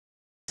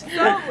So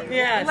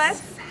yes.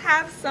 Let's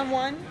have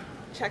someone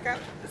check out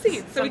the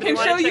seeds so we can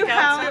show you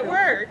how it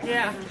works.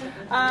 Yeah.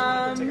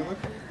 Take a look.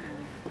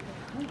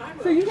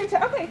 So you can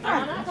tell. Okay,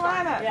 come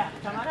on up. Yeah,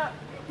 come on up.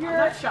 You're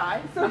not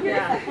shy. So here's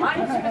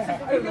I'm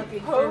specifically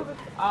looking for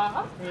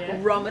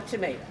Roma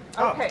tomato.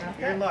 Okay.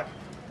 Good luck.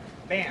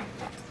 Bam.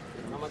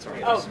 Roma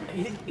tomato. Oh,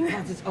 it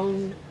has its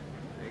own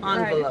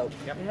envelope.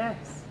 Yep.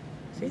 Yes.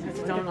 See, it has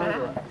its own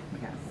envelope.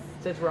 Yes.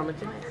 It says Roma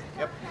tomato.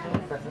 Yep.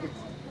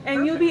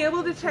 And you'll be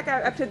able to check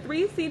out up to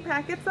 3 seed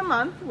packets a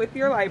month with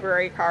your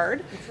library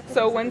card.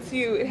 So once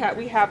we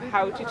have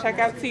how to check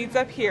out seeds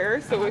up here,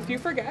 so if you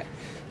forget.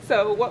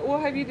 So what we'll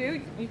have you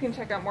do, you can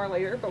check out more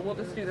later, but we'll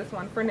just do this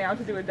one for now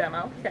to do a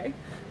demo, okay?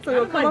 So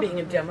you'll come being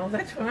a demo,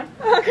 that's fine.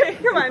 Okay,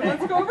 come on,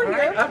 let's go over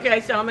here.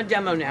 Okay, so I'm a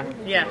demo now.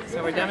 Yeah,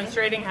 so we're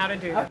demonstrating how to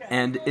do that.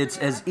 And it's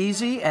as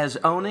easy as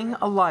owning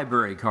a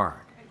library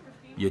card.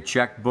 You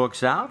check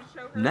books out,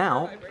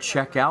 now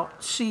check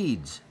out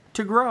seeds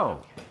to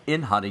grow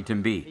in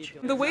Huntington Beach.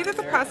 The way that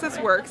the process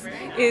works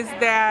is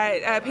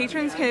that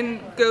patrons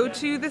can go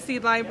to the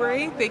seed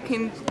library. They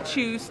can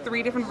choose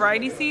 3 different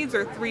variety seeds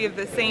or 3 of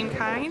the same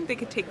kind. They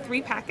could take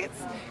 3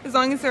 packets. As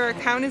long as their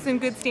account is in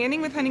good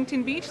standing with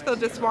Huntington Beach, they'll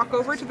just walk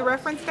over to the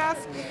reference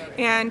desk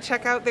and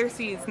check out their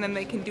seeds, and then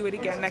they can do it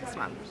again next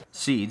month.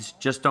 Seeds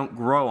just don't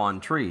grow on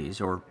trees,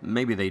 or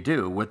maybe they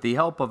do, with the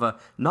help of a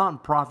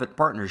nonprofit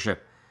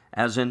partnership,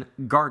 as in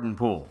Garden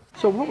Pool.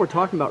 So what we're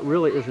talking about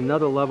really is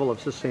another level of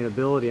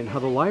sustainability and how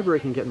the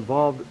library can get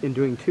involved in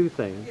doing 2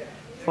 things.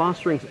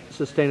 Fostering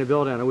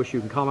sustainability, and I wish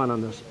you can comment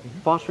on this,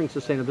 fostering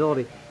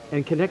sustainability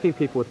and connecting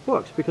people with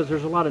books, because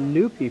there's a lot of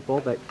new people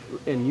that,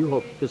 and you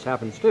hope this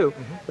happens too,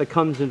 that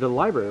comes into the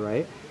library,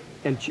 right?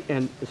 And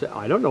say,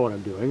 I don't know what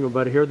I'm doing,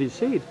 but here are these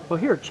seeds. Well,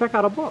 here, check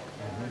out a book.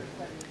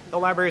 The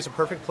library is a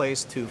perfect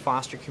place to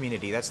foster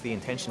community. That's the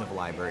intention of a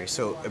library.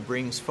 So it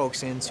brings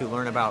folks in to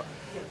learn about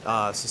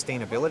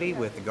sustainability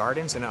with the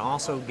gardens, and it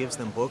also gives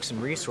them books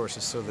and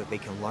resources so that they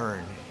can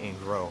learn and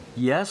grow.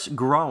 Yes,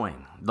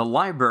 growing. The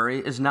library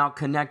is now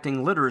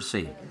connecting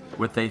literacy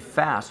with a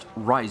fast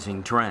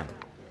rising trend.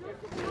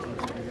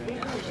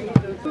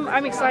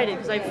 I'm excited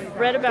because I've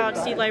read about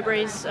seed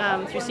libraries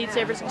through Seed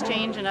Savers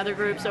Exchange and other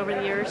groups over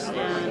the years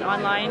and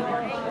online,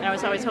 and I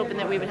was always hoping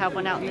that we would have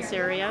one out in this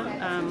area.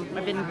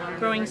 I've been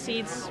growing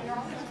seeds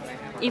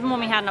even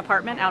when we had an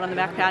apartment out on the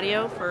back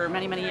patio for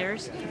many, many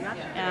years,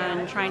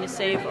 and trying to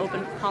save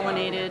open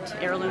pollinated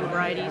heirloom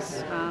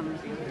varieties.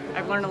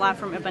 I've learned a lot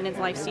from Abundant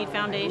Life Seed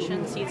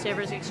Foundation, Seed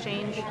Savers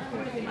Exchange,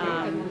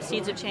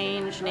 Seeds of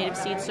Change, Native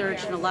Seed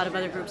Search, and a lot of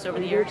other groups over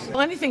the years.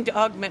 Well, anything to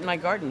augment my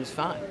garden is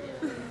fine,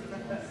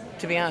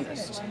 to be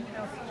honest.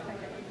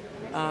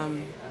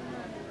 And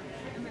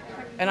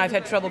I've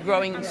had trouble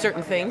growing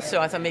certain things,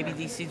 so I thought maybe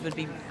these seeds would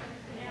be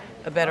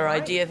a better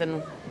idea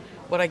than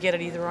what I get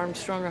at either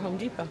Armstrong or Home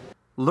Depot.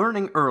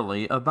 Learning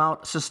early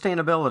about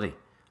sustainability,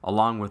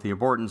 along with the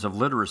importance of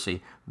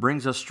literacy,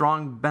 brings a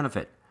strong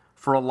benefit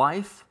for a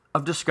life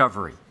of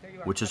discovery,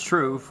 which is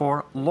true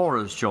for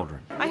Laura's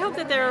children. I hope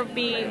that they'll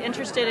be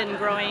interested in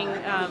growing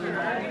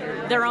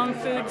their own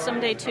food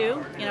someday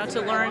too, you know,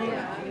 to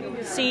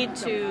learn seed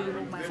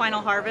to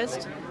final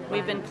harvest.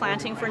 We've been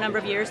planting for a number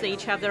of years. They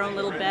each have their own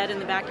little bed in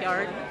the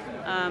backyard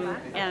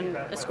and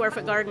a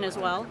square-foot garden as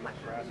well.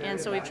 And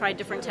so we've tried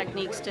different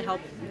techniques to help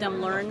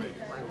them learn,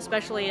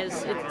 especially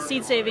as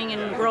seed saving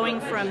and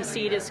growing from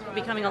seed is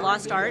becoming a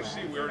lost art.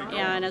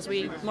 And as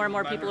more and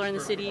more people are in the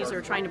cities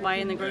or trying to buy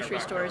in the grocery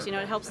stores, you know,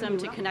 it helps them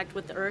to connect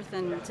with the earth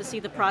and to see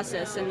the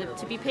process and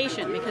to be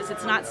patient, because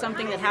it's not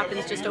something that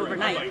happens just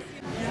overnight.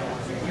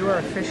 You are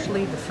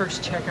officially the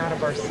first checkout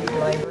of our seed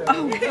library.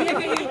 Oh,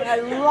 I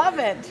love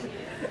it.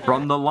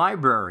 From the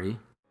library,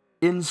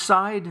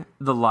 inside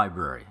the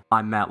library,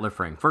 I'm Matt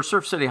Liffring for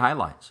Surf City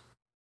Highlights.